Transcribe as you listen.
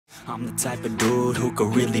I'm the type of dude who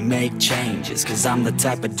could really make changes, cause I'm the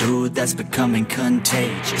type of dude that's becoming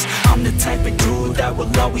contagious. I'm the type of dude that will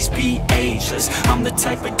always be ageless. I'm the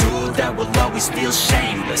type of dude that will always feel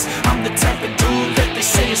shameless. I'm the type of dude that they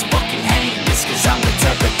say is fucking heinous, cause I'm the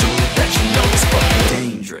type of dude that you know is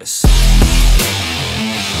fucking dangerous.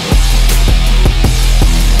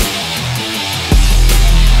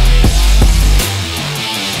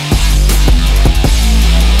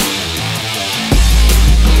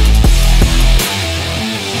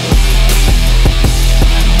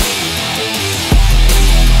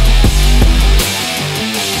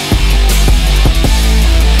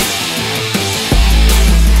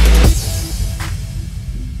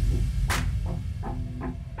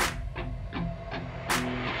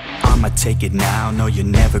 I'ma take it now, no you're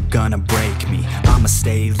never gonna break me. I'ma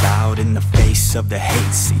stay loud in the face of the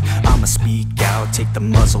hate, see I'ma speak out, take the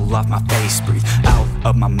muzzle off my face, breathe out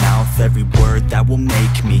of my mouth every word that will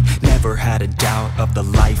make me. Never had a doubt of the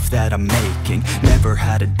life that I'm making. Never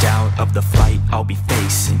had a doubt of the fight I'll be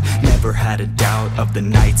facing. Never had a doubt of the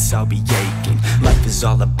nights I'll be aching. Life is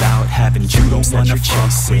all about having dreams that you're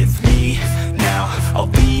chasing. With me now, I'll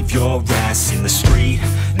leave your ass in the street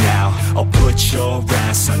now. I'll put your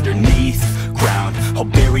ass underneath ground. I'll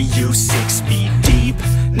bury you 6 feet deep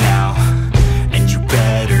now, and you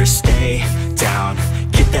better stay down.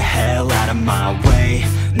 Get the hell out of my way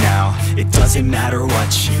now. It doesn't matter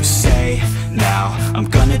what you say now. I'm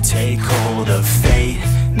gonna take hold of fate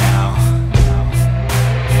now.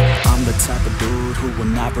 I'm the type of dude who will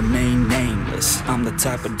not remain nameless. I'm the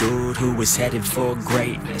type of dude who is headed for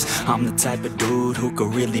greatness. I'm the type of dude who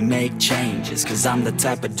could really make changes, cause I'm the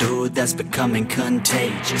type of dude that's becoming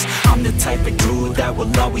contagious. I'm the type of dude that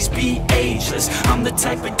will always be ageless. I'm the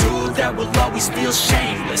type of dude that will always feel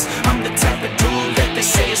shameless. I'm the type of dude that they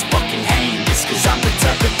say is fucking heinous, cause I'm the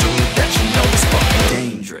type of dude that you know is fucking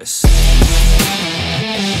dangerous.